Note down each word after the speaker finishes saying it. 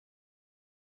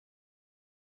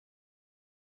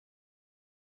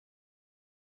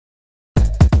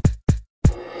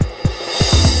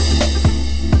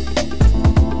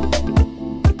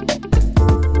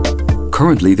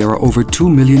Currently, there are over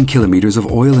 2 million kilometers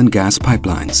of oil and gas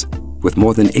pipelines, with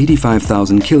more than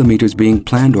 85,000 kilometers being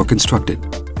planned or constructed.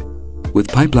 With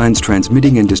pipelines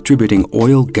transmitting and distributing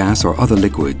oil, gas, or other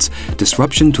liquids,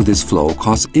 disruption to this flow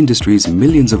costs industries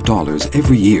millions of dollars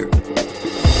every year.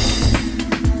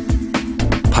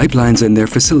 Pipelines and their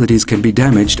facilities can be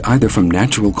damaged either from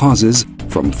natural causes,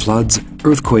 from floods,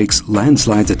 earthquakes,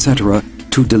 landslides, etc.,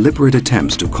 to deliberate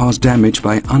attempts to cause damage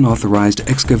by unauthorized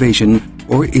excavation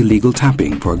or illegal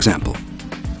tapping, for example.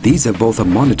 These have both a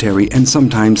monetary and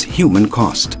sometimes human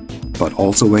cost, but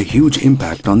also a huge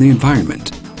impact on the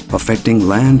environment, affecting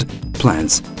land,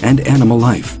 plants, and animal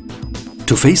life.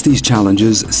 To face these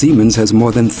challenges, Siemens has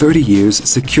more than 30 years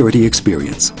security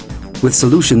experience, with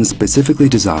solutions specifically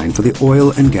designed for the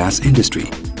oil and gas industry.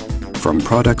 From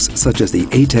products such as the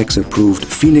ATEX-approved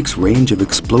Phoenix range of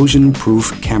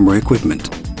explosion-proof camera equipment,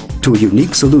 to a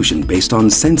unique solution based on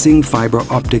sensing fiber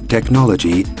optic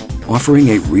technology, offering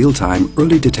a real-time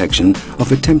early detection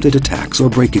of attempted attacks or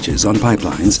breakages on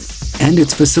pipelines and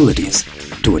its facilities,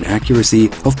 to an accuracy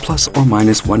of plus or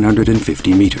minus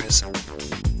 150 meters.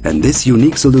 And this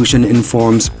unique solution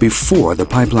informs before the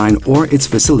pipeline or its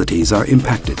facilities are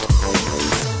impacted.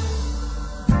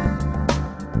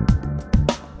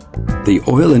 The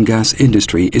oil and gas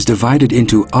industry is divided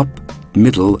into up,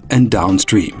 middle, and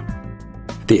downstream.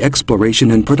 The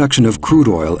exploration and production of crude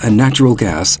oil and natural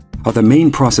gas are the main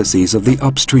processes of the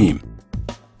upstream.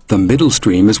 The middle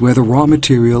stream is where the raw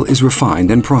material is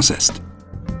refined and processed.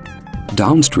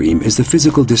 Downstream is the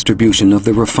physical distribution of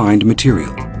the refined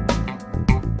material.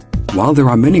 While there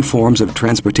are many forms of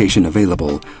transportation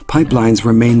available, pipelines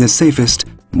remain the safest,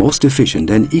 most efficient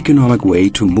and economic way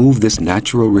to move this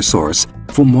natural resource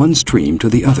from one stream to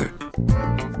the other.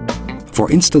 For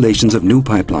installations of new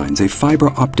pipelines, a fiber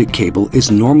optic cable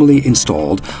is normally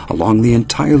installed along the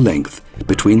entire length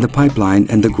between the pipeline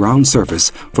and the ground surface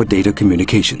for data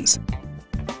communications.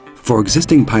 For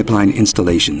existing pipeline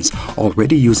installations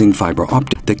already using fiber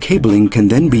optic, the cabling can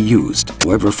then be used.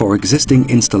 However, for existing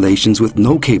installations with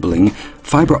no cabling,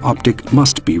 fiber optic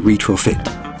must be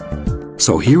retrofit.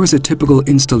 So here is a typical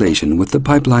installation with the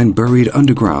pipeline buried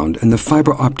underground and the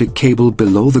fiber optic cable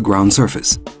below the ground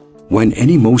surface. When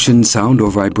any motion, sound, or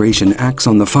vibration acts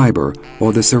on the fiber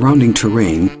or the surrounding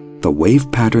terrain, the wave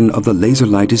pattern of the laser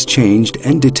light is changed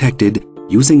and detected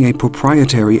using a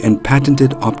proprietary and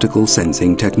patented optical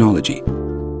sensing technology.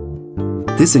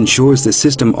 This ensures the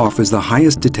system offers the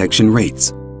highest detection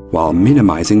rates, while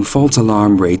minimizing false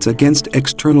alarm rates against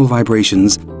external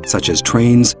vibrations such as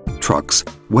trains, trucks,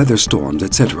 weather storms,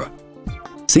 etc.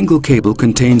 Single cable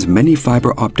contains many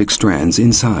fiber optic strands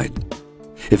inside.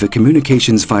 If a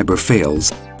communications fiber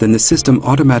fails, then the system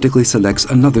automatically selects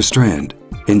another strand,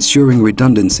 ensuring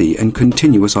redundancy and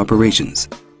continuous operations.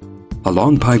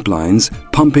 Along pipelines,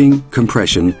 pumping,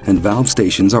 compression, and valve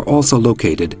stations are also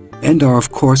located and are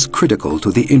of course critical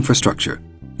to the infrastructure.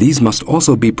 These must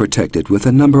also be protected with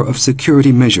a number of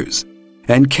security measures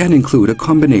and can include a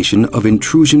combination of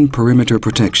intrusion perimeter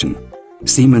protection,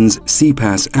 Siemens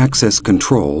CPAS access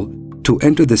control to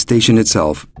enter the station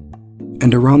itself,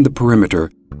 and around the perimeter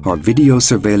are video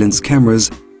surveillance cameras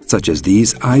such as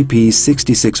these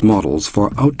IP66 models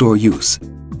for outdoor use,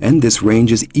 and this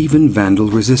range is even vandal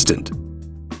resistant.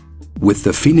 With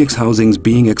the Phoenix housings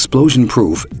being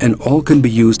explosion-proof and all can be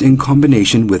used in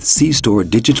combination with C-Store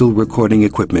digital recording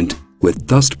equipment with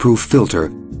dust-proof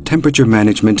filter, temperature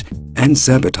management, and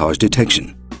sabotage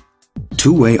detection.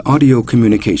 Two-way audio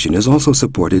communication is also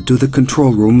supported to the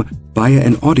control room via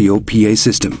an audio PA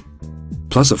system.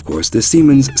 Plus, of course, the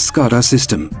Siemens SCADA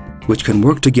system, which can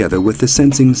work together with the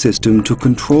sensing system to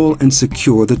control and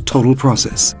secure the total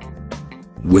process.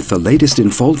 With the latest in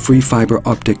fault-free fiber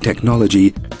optic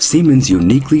technology, Siemens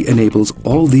uniquely enables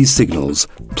all these signals,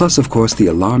 plus of course the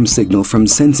alarm signal from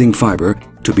sensing fiber,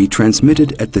 to be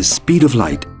transmitted at the speed of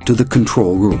light to the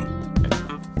control room.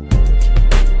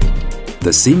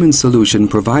 The Siemens solution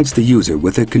provides the user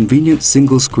with a convenient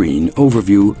single-screen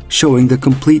overview showing the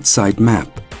complete site map.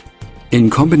 In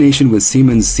combination with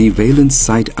Siemens' Surveillance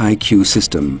Site IQ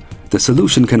system, the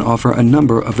solution can offer a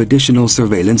number of additional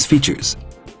surveillance features,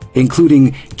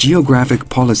 including geographic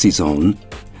policy zone,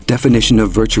 definition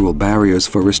of virtual barriers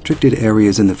for restricted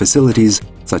areas in the facilities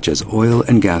such as oil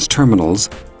and gas terminals,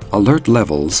 alert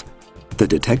levels, the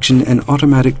detection and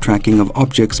automatic tracking of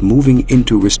objects moving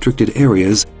into restricted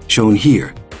areas shown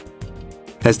here.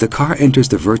 As the car enters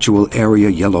the virtual area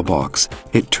yellow box,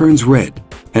 it turns red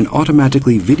and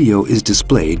automatically video is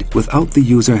displayed without the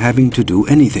user having to do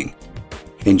anything,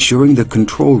 ensuring the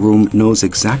control room knows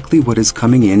exactly what is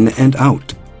coming in and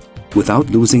out, without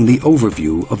losing the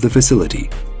overview of the facility.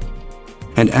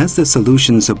 And as the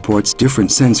solution supports different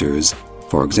sensors,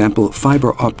 for example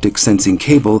fiber optic sensing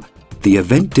cable, the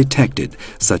event detected,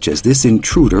 such as this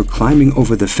intruder climbing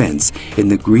over the fence in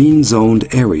the green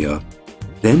zoned area,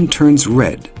 then turns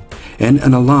red and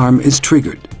an alarm is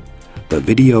triggered. The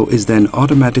video is then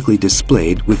automatically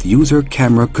displayed with user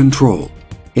camera control.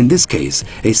 In this case,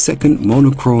 a second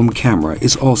monochrome camera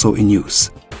is also in use.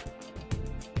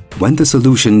 When the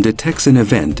solution detects an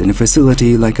event in a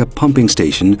facility like a pumping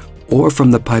station or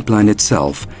from the pipeline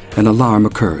itself, an alarm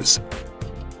occurs.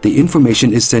 The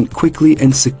information is sent quickly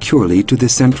and securely to the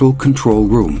central control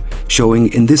room,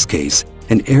 showing, in this case,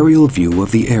 an aerial view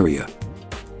of the area.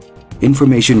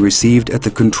 Information received at the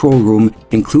control room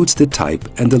includes the type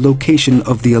and the location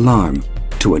of the alarm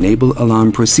to enable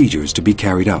alarm procedures to be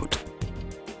carried out.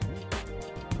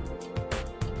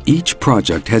 Each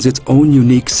project has its own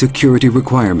unique security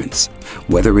requirements,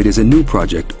 whether it is a new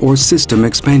project or system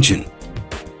expansion.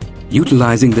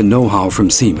 Utilizing the know-how from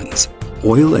Siemens,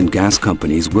 oil and gas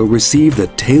companies will receive the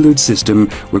tailored system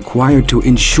required to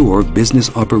ensure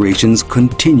business operations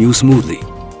continue smoothly,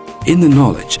 in the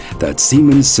knowledge that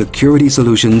Siemens security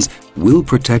solutions will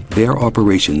protect their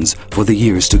operations for the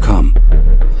years to come.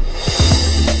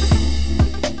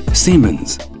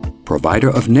 Siemens, provider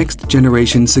of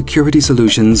next-generation security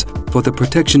solutions for the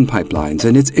protection pipelines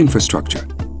and its infrastructure.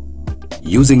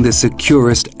 Using the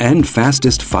securest and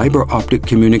fastest fiber optic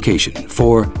communication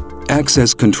for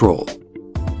access control,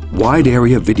 wide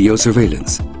area video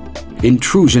surveillance,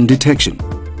 intrusion detection,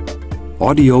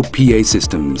 audio PA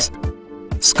systems,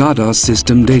 SCADA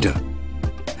system data,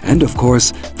 and of course,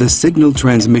 the signal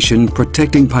transmission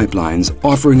protecting pipelines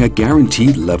offering a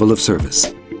guaranteed level of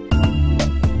service.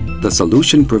 The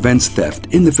solution prevents theft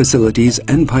in the facilities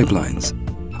and pipelines,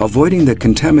 avoiding the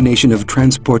contamination of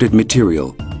transported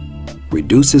material,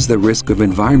 reduces the risk of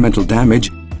environmental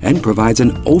damage, and provides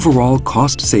an overall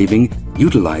cost saving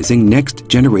utilizing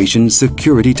next-generation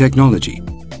security technology.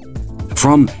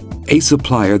 From a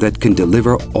supplier that can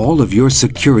deliver all of your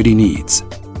security needs.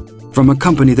 From a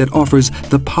company that offers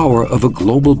the power of a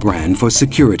global brand for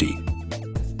security.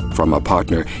 From a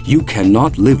partner you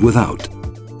cannot live without.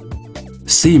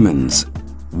 Siemens.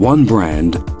 One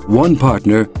brand, one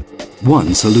partner,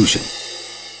 one solution.